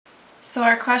So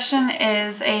our question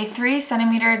is, a 3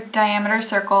 centimeter diameter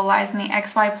circle lies in the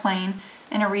xy plane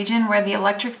in a region where the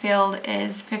electric field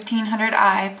is 1500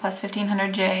 I plus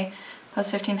 1500 J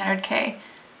plus 1500 K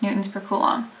newtons per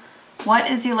coulomb.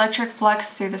 What is the electric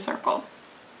flux through the circle?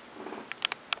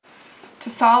 To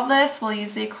solve this, we'll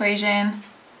use the equation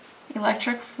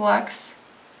electric flux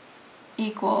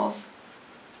equals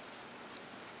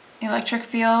electric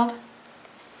field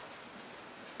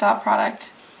dot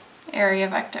product area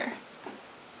vector.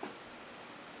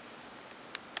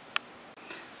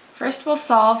 First we'll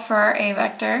solve for our A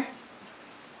vector,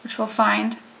 which we'll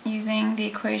find using the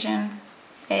equation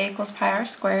A equals pi r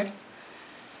squared.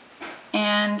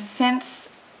 And since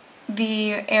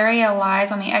the area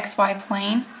lies on the xy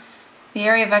plane, the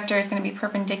area vector is going to be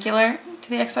perpendicular to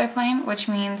the xy plane, which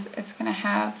means it's going to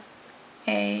have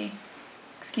a,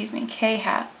 k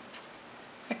hat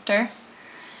vector.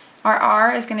 Our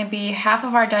r is going to be half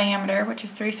of our diameter, which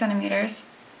is 3 centimeters.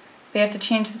 We have to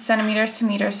change the centimeters to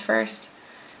meters first.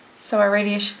 So our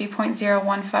radius should be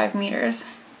 0.015 meters,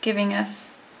 giving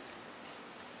us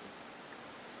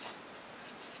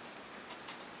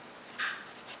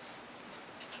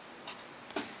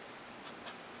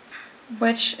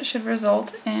which should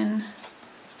result in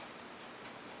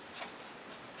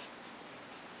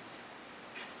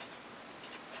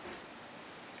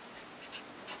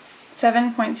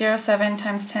 (7.07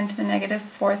 times 10 to the negative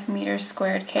 4th meters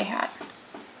squared k hat).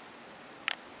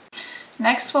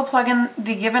 Next, we'll plug in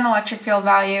the given electric field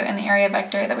value and the area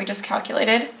vector that we just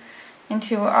calculated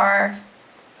into our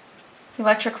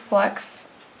electric flux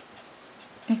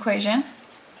equation.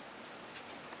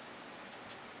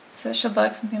 So it should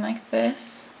look something like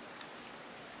this.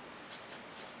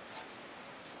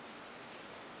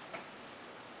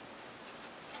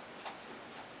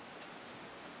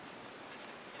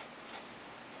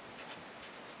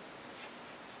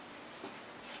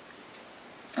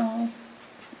 All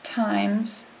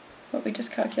times what we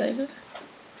just calculated.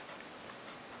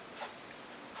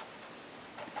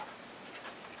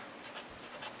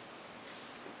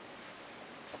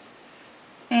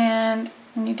 And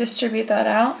when you distribute that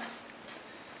out,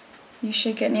 you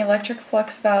should get an electric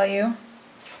flux value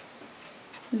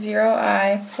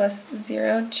 0I plus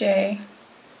 0J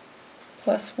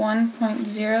plus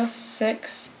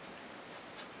 1.06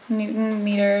 Newton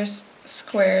meters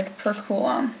squared per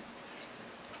coulomb,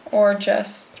 or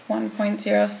just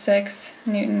 1.06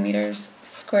 Newton meters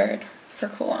squared per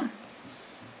coulomb.